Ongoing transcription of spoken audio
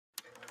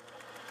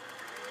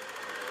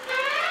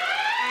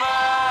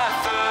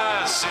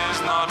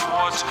is not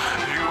what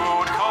you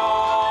would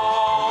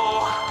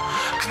call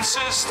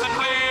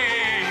consistently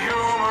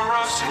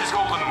humorous. His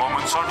golden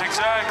moments aren't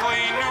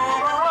exactly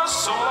numerous,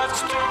 so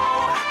let's do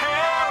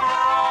him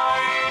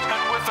right.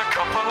 And with a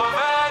couple of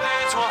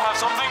edits, we'll have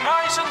something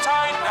nice and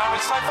tight. Now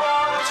it's time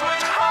for the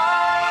Twitch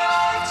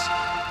highlights.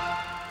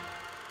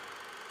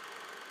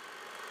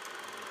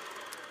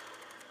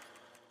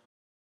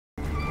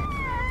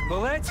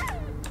 Bullet?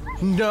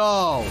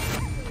 No!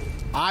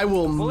 I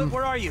will... Bullet,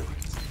 where are you?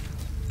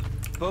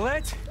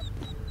 Bullet?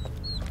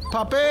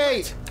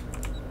 Puppy!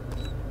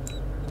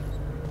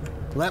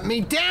 Let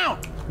me down!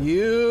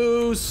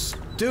 You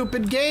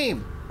stupid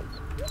game!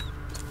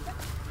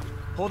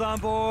 Hold on,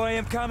 boy,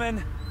 I'm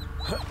coming.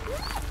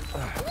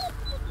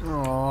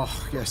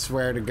 Oh, I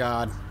swear to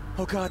God.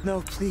 Oh God,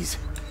 no, please.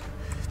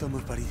 Don't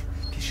move, buddy.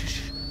 Okay,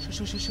 shush, shush,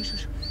 shush, shush, shush,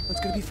 shush. It's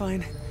gonna be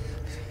fine.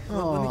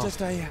 Let me just,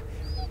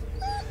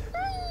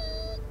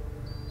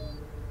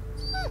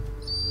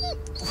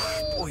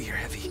 boy, you're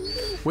heavy.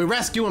 We're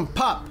rescuing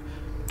Pup!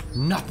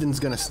 Nothing's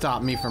gonna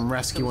stop me from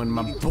rescuing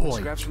my boy.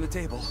 Scraps from the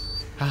table.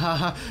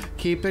 Haha,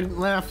 keep it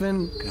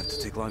laughing. Gonna have to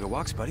take longer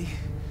walks, buddy.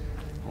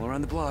 All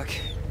around the block.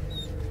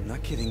 I'm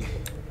not kidding.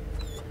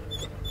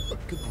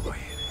 Good boy.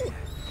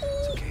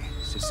 It's okay.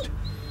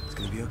 It's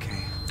gonna be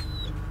okay.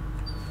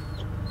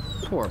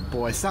 Poor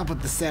boy, stop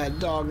with the sad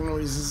dog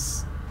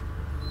noises.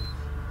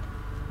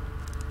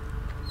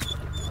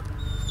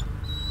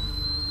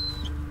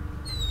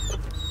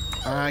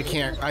 I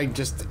can't, I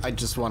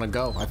just want to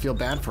go. I feel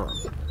bad for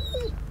him.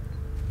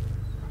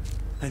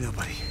 I know,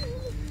 buddy.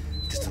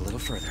 Just a little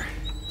further.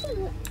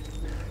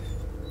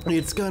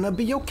 It's gonna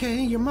be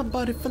okay, you're my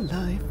buddy for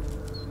life.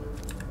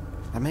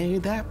 I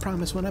made that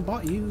promise when I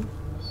bought you.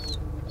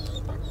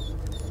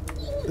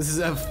 This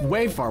is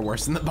way far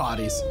worse than the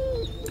bodies.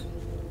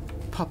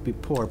 Puppy,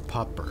 poor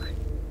pupper.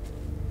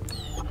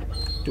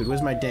 Dude,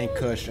 where's my dank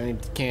kush?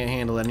 Can't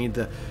handle it. I need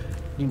to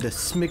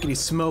smickety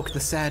smoke the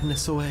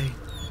sadness away.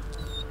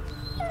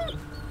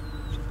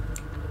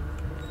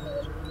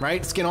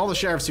 Right? Skin all the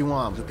sheriffs you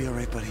want. It'll be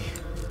alright, buddy.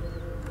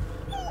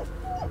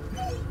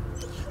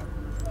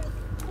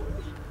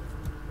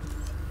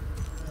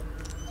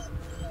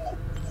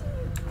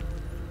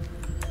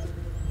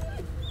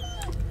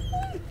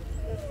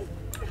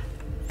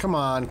 Come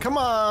on, come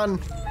on!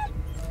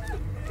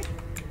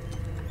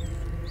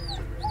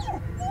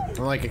 I'm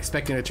like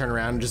expecting to turn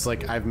around and just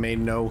like I've made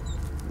no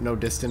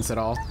distance at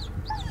all.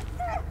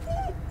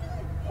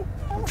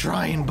 I'm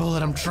trying,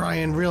 Bullet, I'm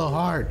trying real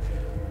hard.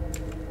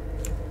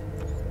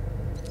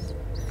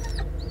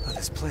 Oh,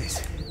 this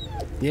place.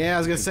 Yeah, I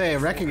was gonna say, I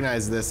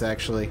recognize this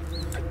actually.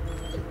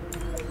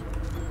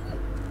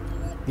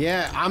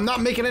 Yeah, I'm not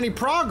making any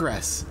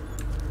progress.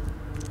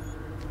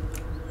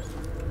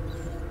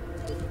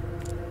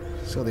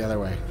 Let's go the other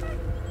way.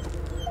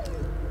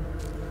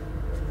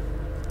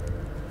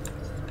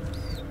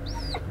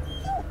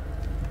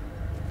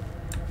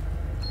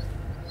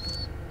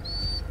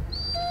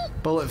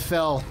 Bullet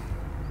fell.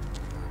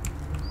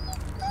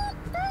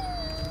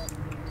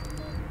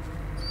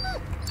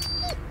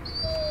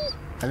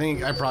 I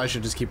think I probably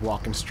should just keep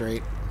walking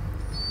straight.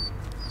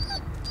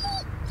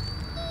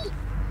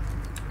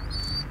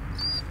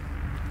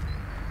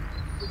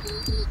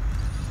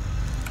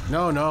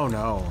 No, no,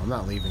 no. I'm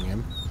not leaving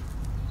him.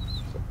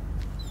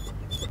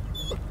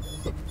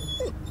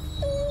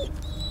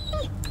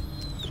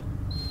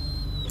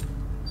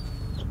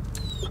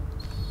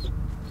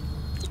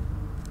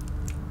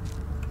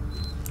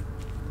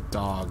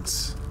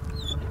 Dogs.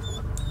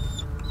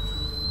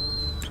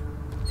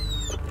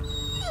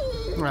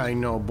 I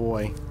know,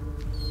 boy.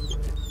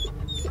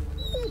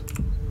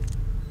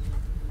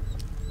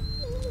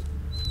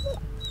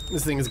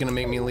 This thing is gonna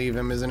make me leave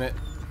him, isn't it?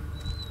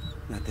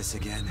 Not this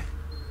again.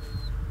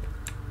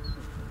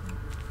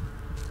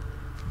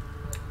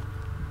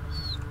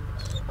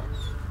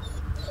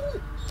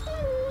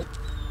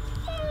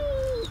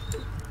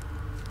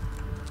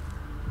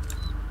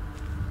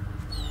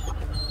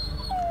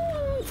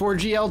 For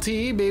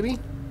GLTE, baby.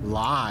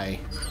 Lie.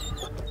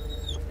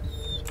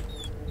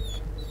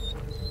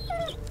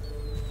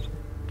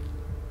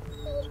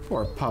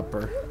 Poor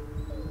pupper.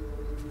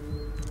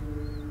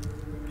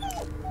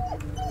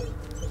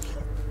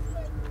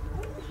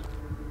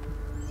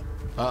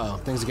 Uh-oh,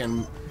 things are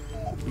getting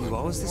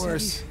What was this?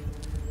 worse.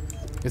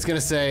 It's gonna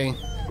say,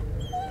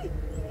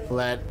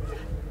 let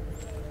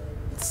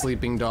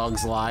sleeping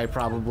dogs lie,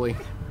 probably.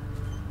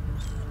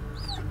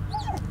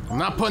 I'm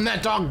not putting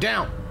that dog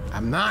down.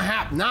 I'm not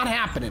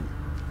happening.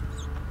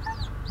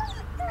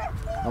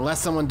 Unless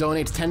someone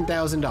donates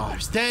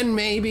 $10,000. Then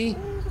maybe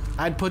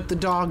I'd put the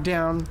dog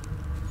down.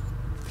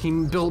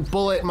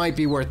 Bullet might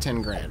be worth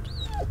 10 grand.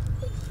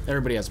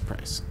 Everybody has a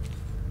price.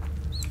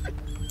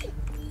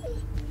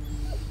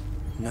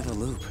 Another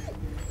loop.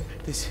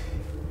 This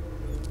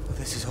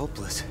is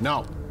hopeless.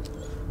 No.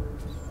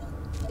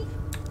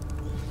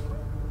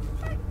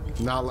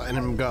 Not letting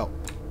him go.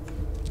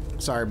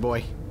 Sorry,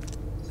 boy.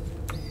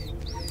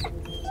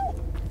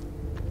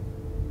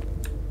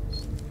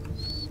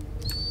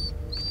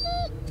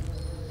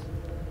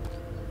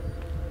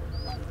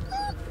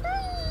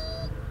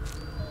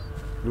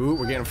 Ooh,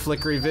 we're getting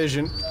flickery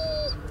vision.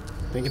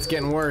 I think it's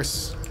getting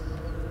worse.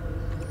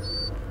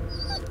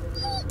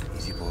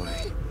 Easy,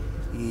 boy.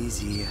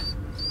 Easy.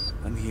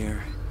 I'm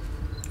here.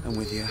 I'm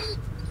with you.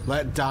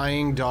 Let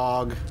dying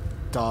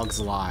dogs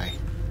lie.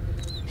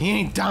 He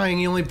ain't dying,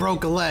 he only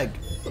broke a leg.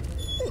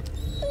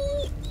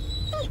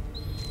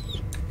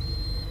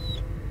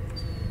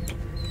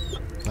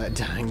 Let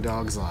dying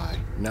dogs lie.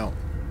 No.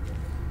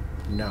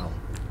 No.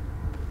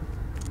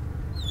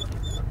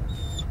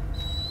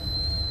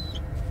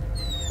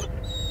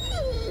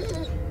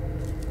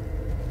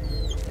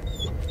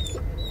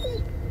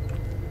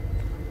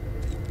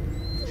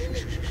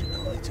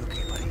 No, it's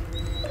okay, buddy.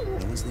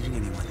 No one's leaving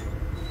anyone.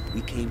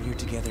 We came here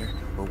together.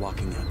 We're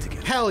walking out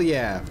together. Hell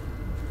yeah!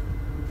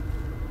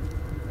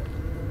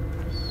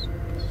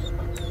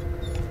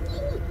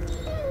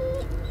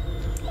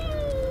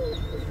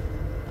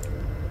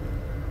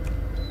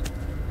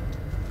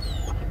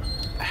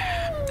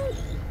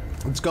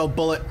 Let's go,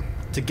 Bullet.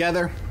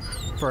 Together,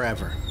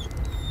 forever.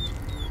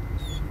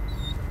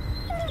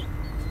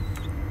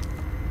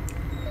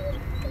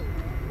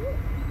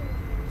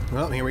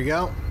 Well, here we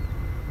go.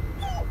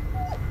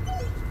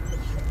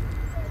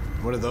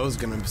 What are those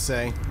gonna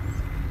say?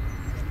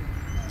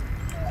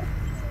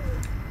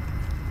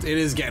 It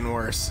is getting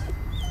worse.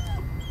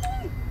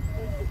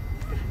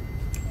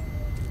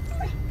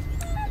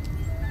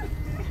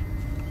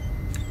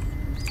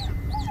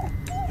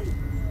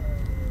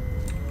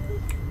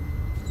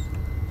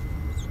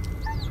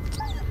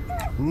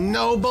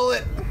 No,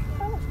 Bullet!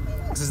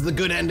 This is the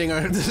good ending,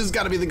 or this has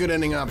got to be the good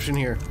ending option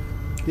here.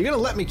 You're gonna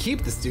let me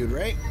keep this dude,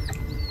 right?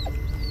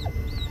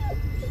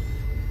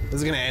 This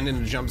is gonna end in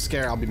a jump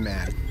scare, I'll be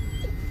mad.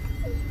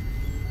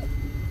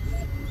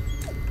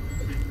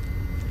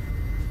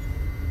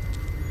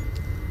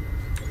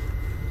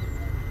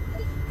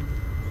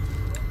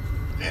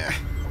 Yeah,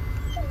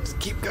 just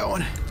keep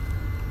going.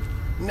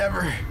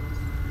 Never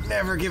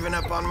giving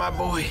up on my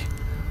boy.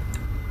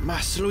 My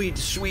sweet,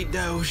 sweet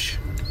Doge.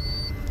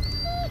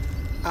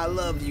 I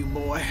love you,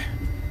 boy.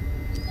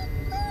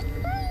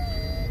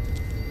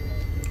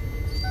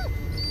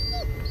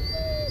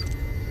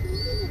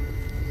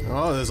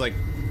 Oh, there's like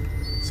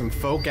some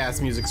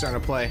folk-ass music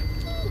starting to play.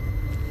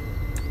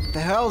 What the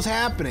hell's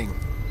happening?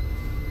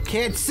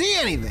 Can't see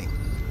anything.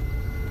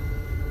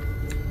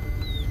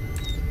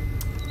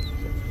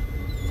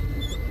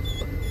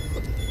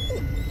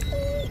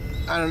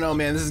 I don't know,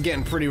 man. This is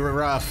getting pretty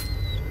rough.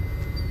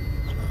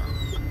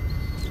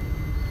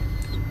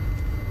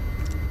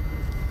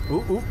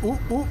 Ooh, ooh, ooh,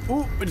 ooh,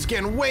 ooh. It's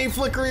getting way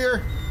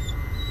flickerier.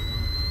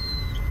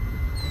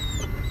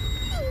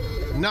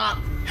 Not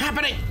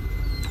happening.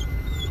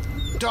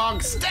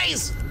 Dog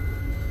stays.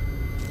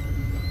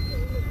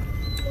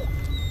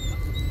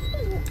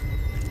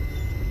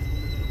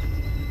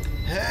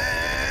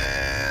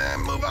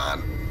 Move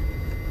on.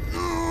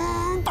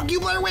 Fuck you,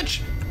 Blair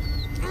Witch.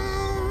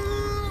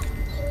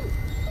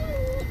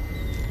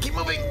 Keep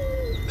moving.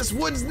 This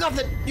wood's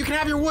nothing. You can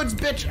have your woods,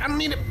 bitch. I don't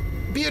need it.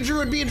 Be a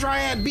druid, be a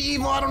dryad, be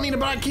evil, I don't need it,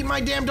 but I keep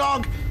my damn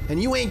dog, and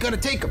you ain't gonna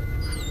take him.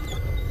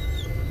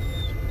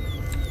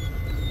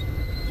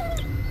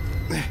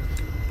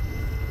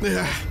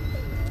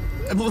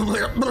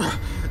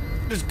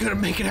 Just gonna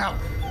make it out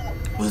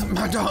with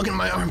my dog in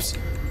my arms,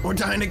 or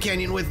die in a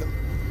canyon with him.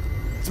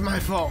 It's my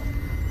fault.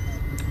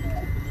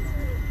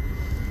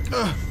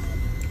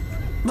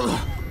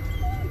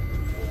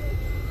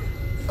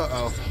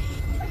 Uh-oh.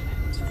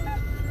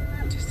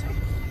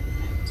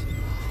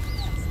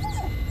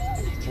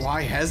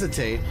 Why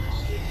hesitate?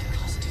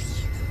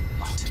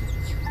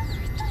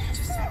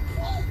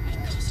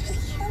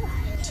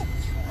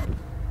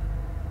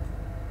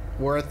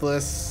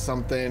 Worthless,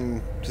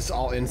 something, just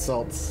all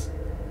insults.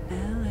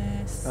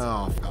 Alice.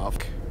 Oh,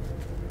 fuck.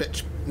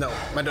 Bitch. No,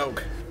 my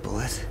dog.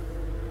 Bullet?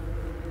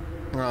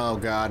 Oh,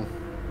 God.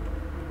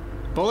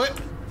 Bullet?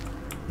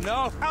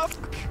 No, help!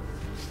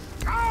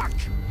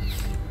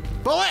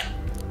 Bullet!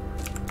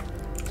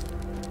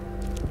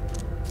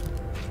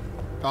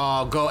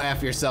 Oh, go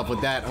F yourself with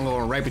that. I'm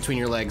going right between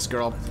your legs,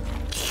 girl.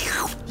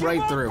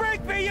 Right through. You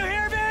won't break me, you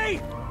hear me?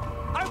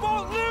 I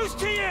won't lose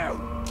to you!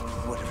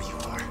 Whatever you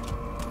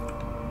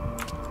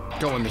are.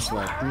 Going this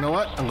way. You know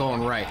what? I'm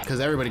going right, because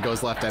everybody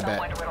goes left, I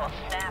bet.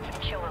 Snap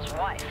and kill his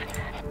wife.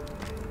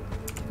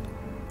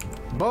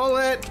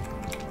 Bullet!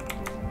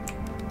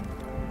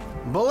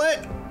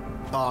 Bullet!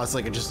 Oh, it's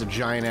like just a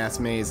giant-ass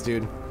maze,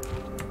 dude.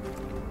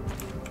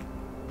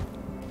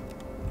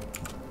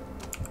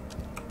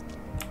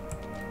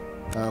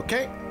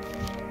 Okay.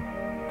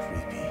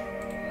 Creepy.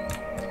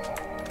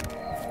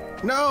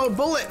 No,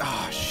 Bullet!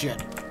 Oh,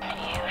 shit.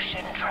 You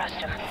shouldn't trust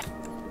him.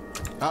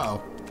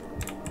 Uh-oh.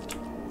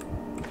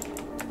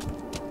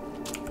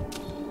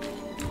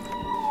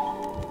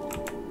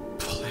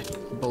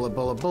 Bullet,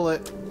 bullet,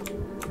 bullet.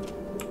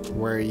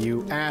 Where are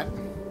you at?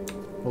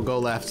 We'll go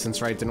left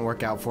since right didn't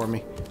work out for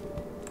me.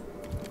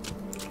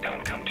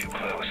 Don't come too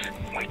close.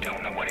 We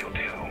don't know what he'll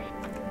do.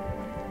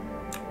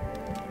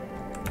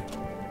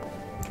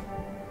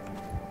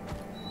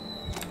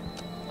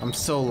 I'm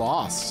so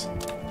lost.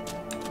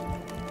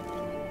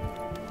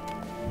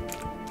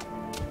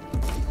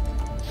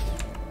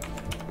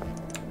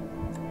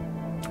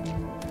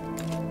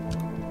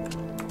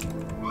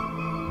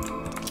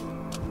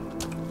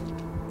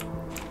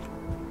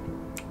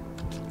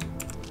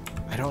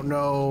 I don't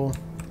know.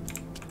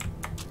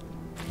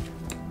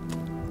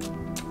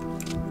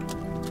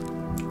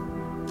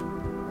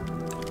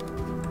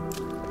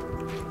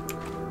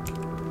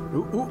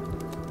 Ooh.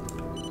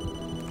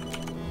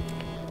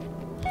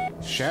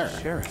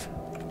 Sheriff.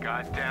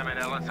 God damn it,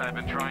 Ellis, I've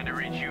been trying to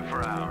reach you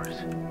for hours.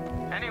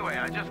 Anyway,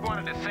 I just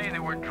wanted to say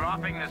that we're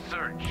dropping the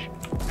search.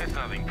 It's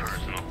nothing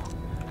personal.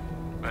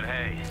 But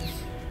hey,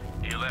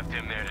 you left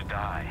him there to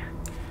die.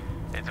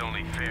 It's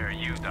only fair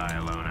you die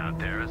alone out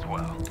there as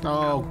well.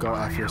 Oh, go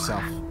F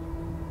yourself.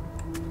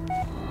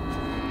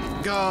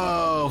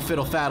 Go,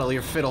 fiddle faddle,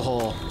 your fiddle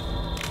hole.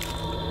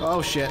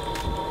 Oh, shit.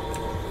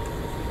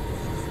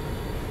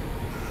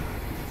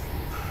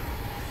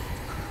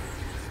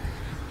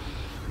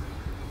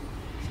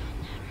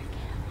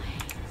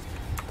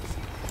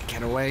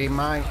 Get away,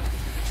 Mike.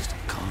 Just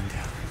calm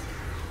down.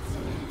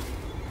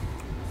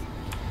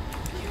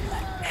 You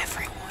let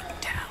everyone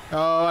down.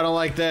 Oh, I don't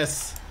like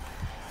this.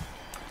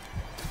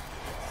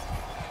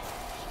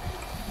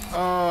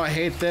 Oh, I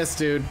hate this,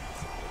 dude.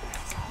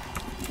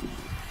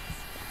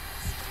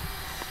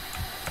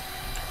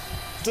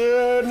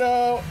 Dude,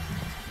 no.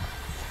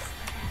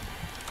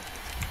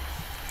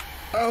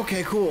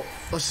 Okay, cool.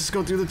 Let's just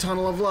go through the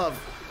tunnel of love.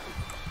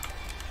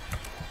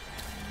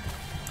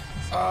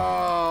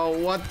 Oh,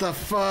 what the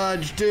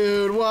fudge,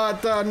 dude?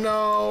 What the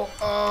no?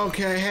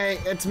 Okay, hey,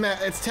 it's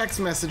text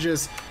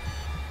messages.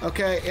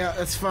 Okay, yeah,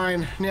 that's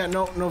fine. Yeah,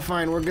 no,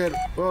 fine, we're good.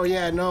 Oh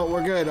yeah, no,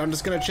 we're good. I'm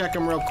just gonna check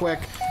them real quick.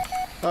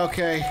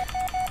 Okay,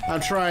 I'm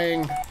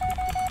trying.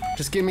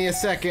 Just give me a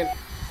second.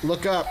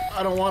 Look up.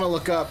 I don't want to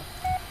look up.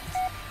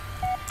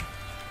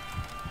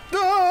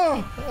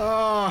 Oh!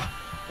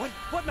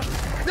 What the?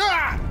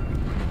 Ah!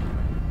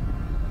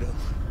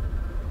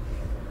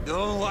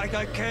 No, like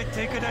I can't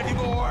take it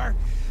anymore.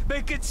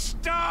 Make it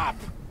stop.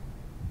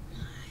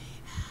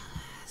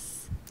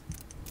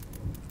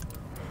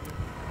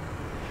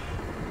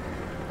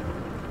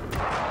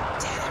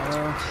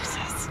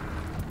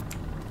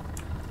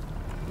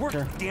 Work,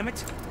 Okay. damn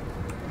it.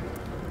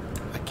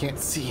 I can't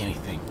see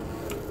anything.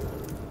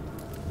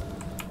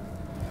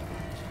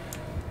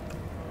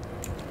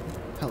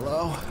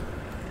 Hello?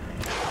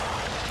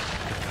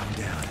 Gotta calm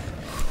down.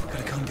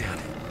 Gotta calm down.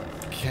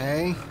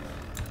 Okay.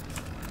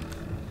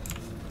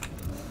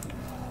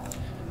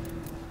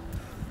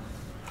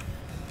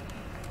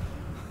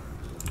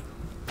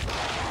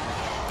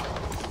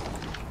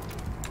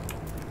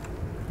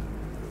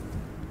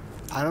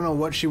 I don't know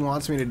what she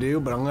wants me to do,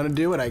 but I'm gonna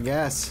do it, I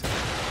guess.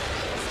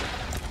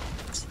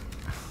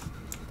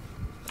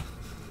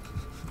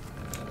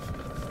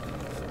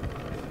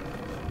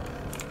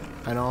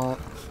 I don't...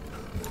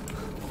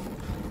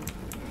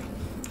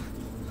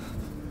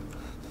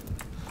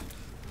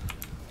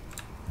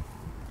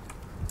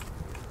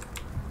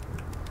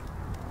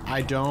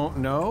 I don't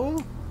know.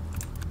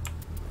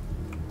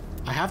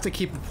 I have to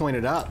keep it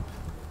pointed up.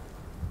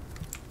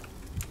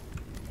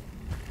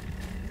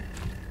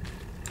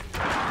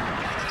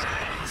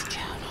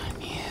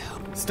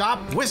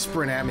 Stop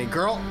whispering at me,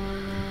 girl.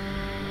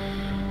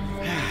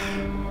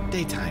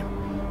 Daytime.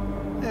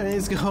 Yeah,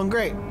 it's going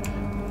great.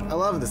 I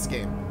love this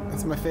game.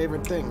 It's my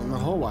favorite thing in the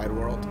whole wide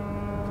world.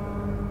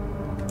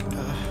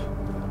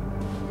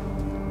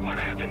 What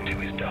happened to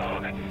his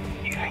dog?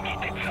 You think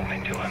he did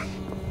something to him?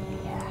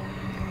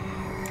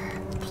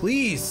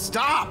 Please,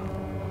 stop!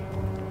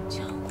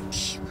 Don't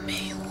keep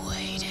me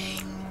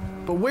waiting.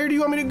 But where do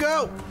you want me to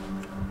go?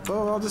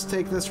 Oh, I'll just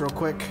take this real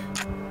quick.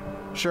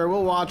 Sure,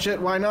 we'll watch it.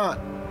 Why not?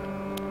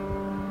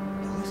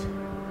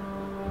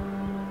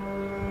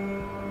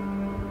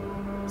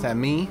 Is that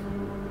me?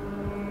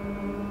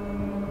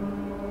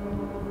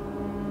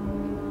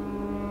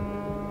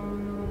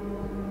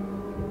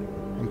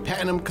 I'm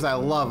petting him because I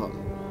love him.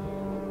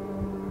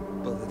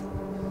 Bullet.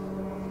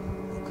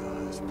 Oh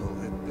gosh,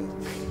 bullet.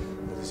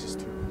 But this is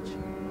too much.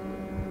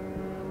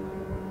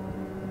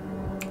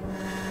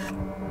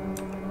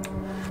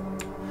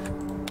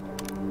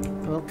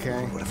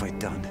 Okay. What have I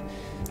done?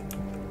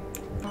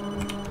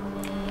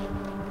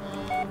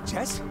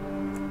 Jess?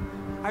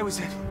 I was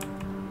at...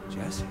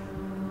 Jess?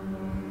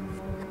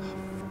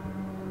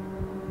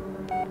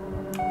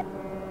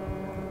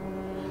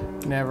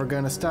 Never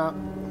gonna stop.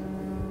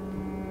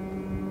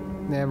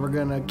 Never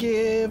gonna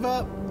give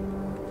up.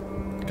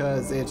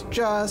 Cause it's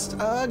just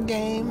a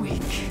game.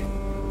 Weak.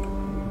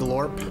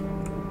 Glorp.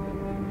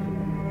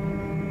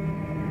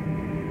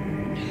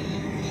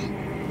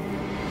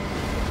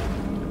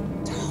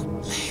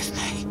 Don't leave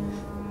me.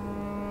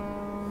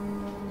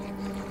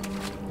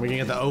 We can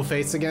get the O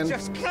face again?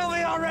 Just kill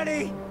me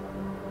already!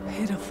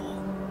 Pitiful.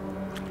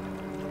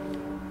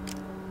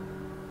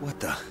 What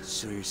the?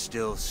 So you're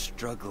still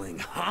struggling,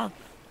 huh?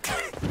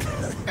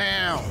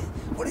 Ow!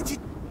 What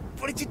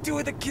did you do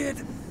with the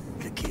kid?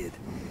 The kid.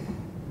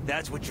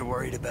 That's what you're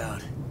worried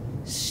about.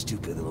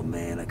 Stupid little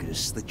man, I could have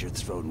slit your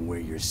throat and wear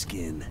your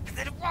skin.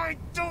 Then why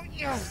don't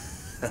you?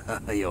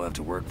 You'll have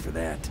to work for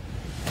that.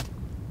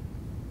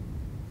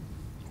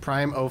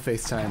 Prime O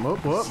face time.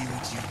 Whoop, whoop. See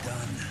what you've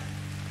done.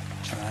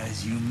 Try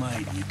as you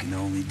might, you can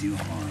only do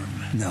harm.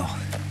 No,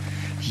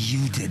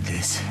 you did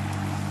this.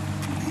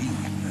 Me?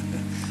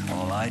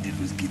 All I did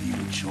was give you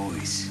a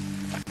choice.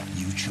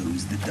 You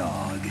chose the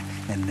dog,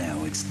 and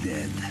now it's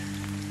dead.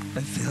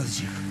 I failed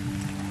you.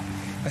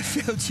 I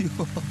failed you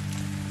all.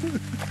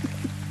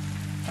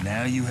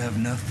 Now you have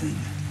nothing.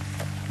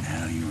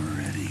 Now you are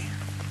ready.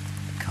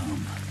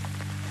 Come.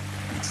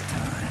 It's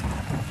time.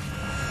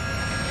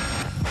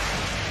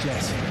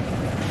 Jess,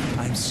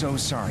 I'm so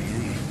sorry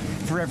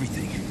for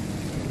everything.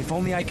 If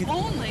only I could...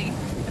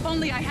 If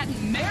only I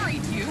hadn't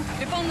married you.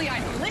 If only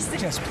I'd listened.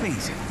 Jess,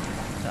 please.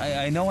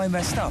 I know I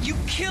messed up. You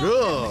killed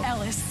him,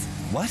 Ellis.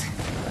 What?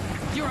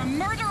 You're a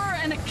murderer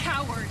and a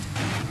coward.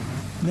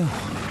 No.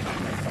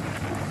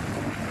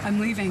 I'm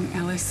leaving,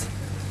 Ellis.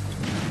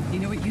 You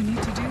know what you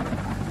need to do?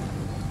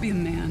 Be a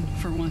man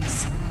for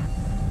once.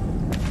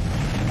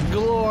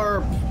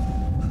 Glorp.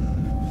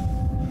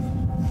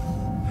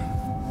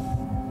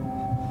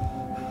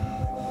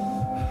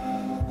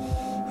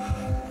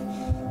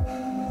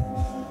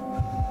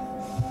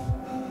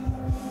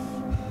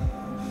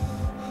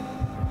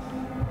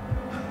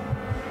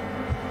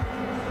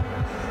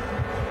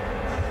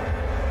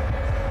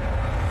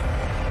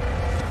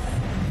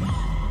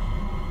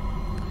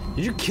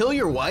 Did you kill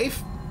your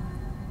wife?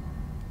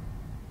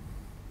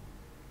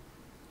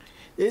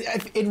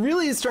 It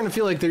really is starting to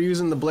feel like they're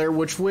using the Blair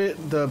Witch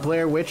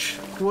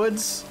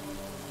Woods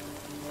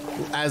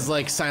as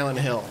like Silent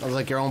Hill, as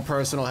like your own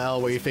personal hell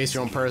where you face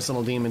your own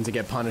personal demons and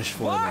get punished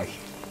for Why? them.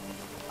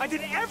 I did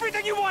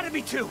everything you wanted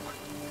me to!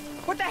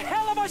 What the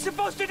hell am I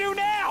supposed to do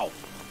now?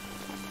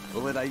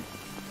 Well, how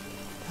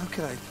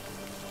could I...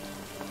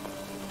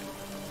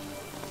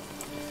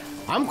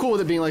 I'm cool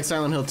with it being like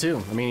Silent Hill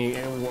 2. I mean,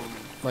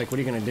 like, what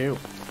are you gonna do?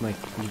 Like,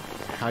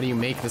 how do you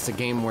make this a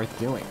game worth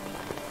doing?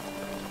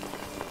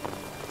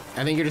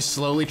 I think you're just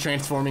slowly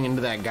transforming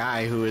into that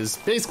guy who is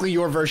basically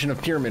your version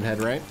of Pyramid Head,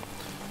 right?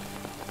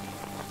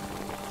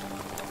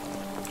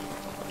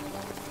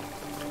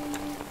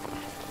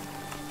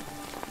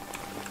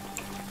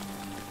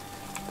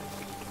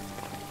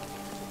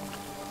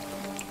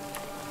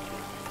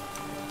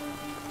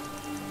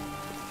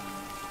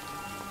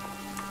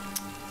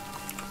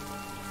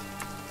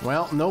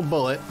 Well, no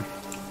bullet.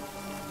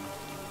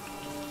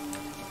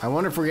 I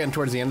wonder if we're getting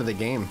towards the end of the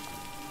game.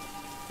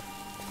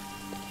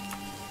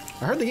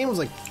 I heard the game was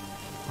like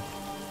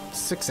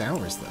 6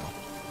 hours though.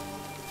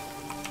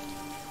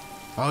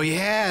 Oh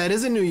yeah, it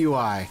is a new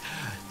UI.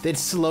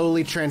 It's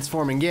slowly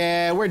transforming.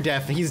 Yeah,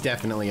 he's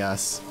definitely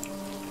us.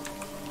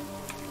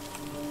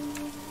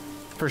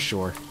 For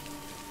sure.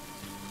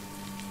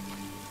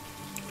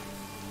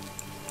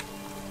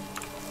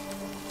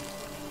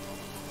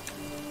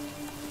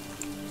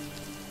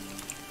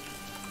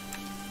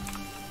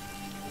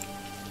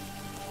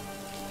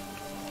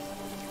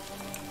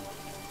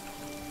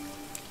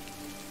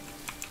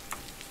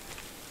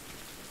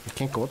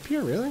 Can't go up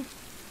here, really?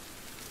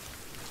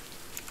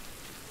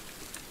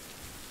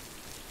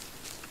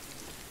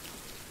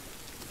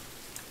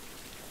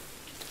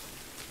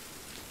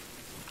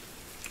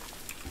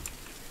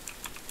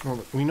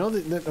 Well, we know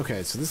that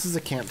okay, so this is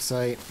a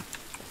campsite.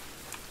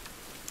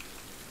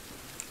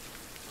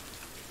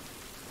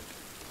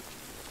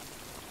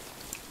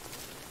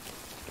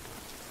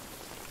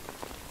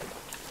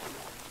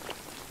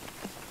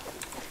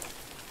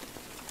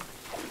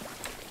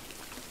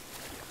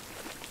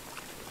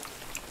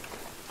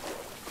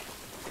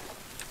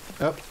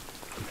 Oh.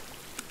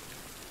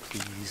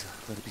 Please,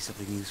 let it be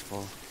something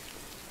useful.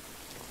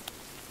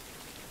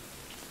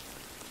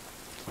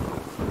 Oh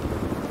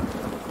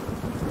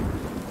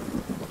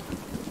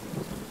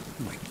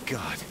my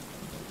God.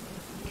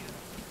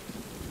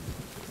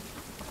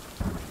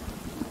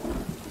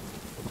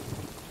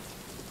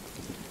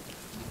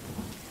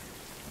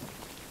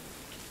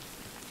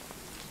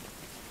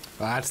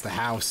 Oh, that's the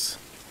house.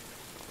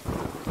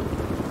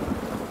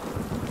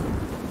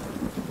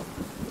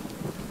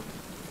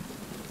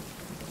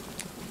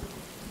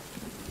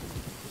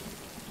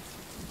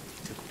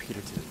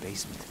 To the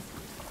basement.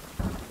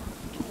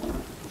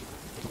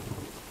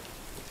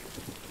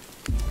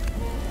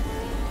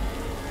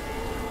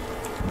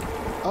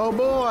 Oh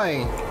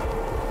boy!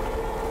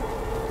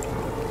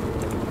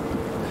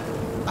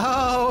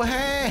 Oh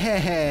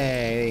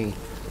hey!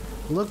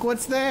 Look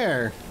what's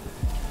there!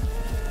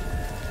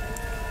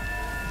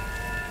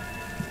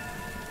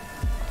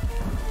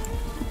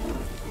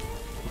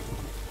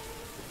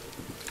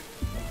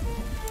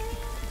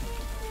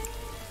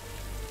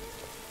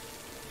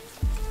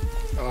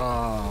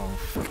 Oh,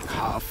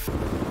 huff.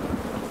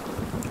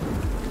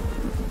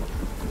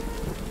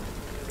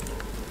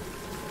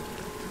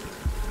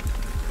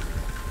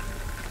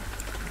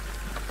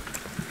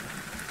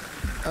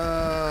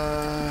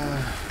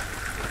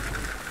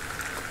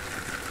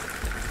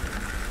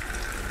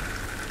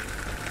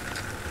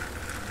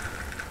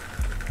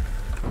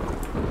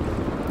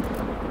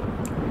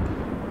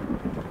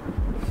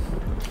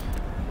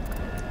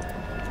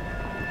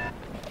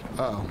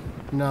 Uh-oh.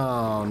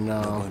 No,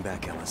 no. No going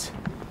back, Ellis.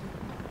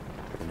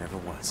 There never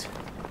was.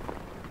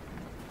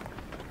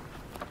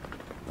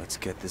 Let's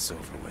get this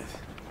over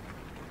with.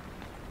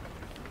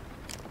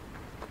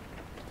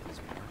 These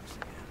marks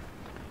again.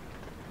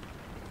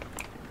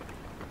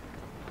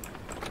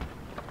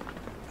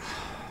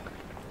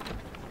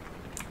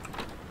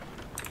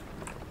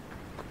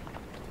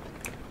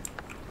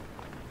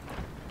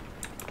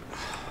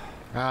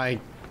 I...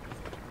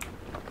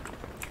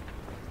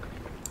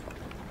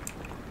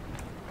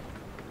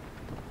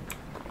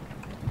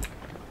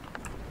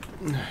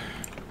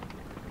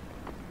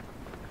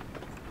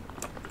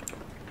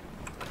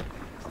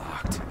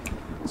 Locked.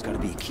 There's gotta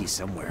be a key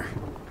somewhere.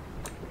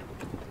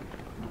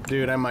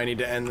 Dude, I might need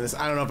to end this.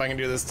 I don't know if I can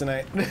do this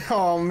tonight.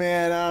 Oh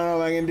man, I don't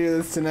know if I can do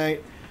this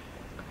tonight.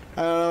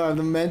 I don't know if I have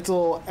the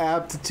mental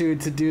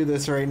aptitude to do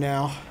this right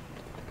now.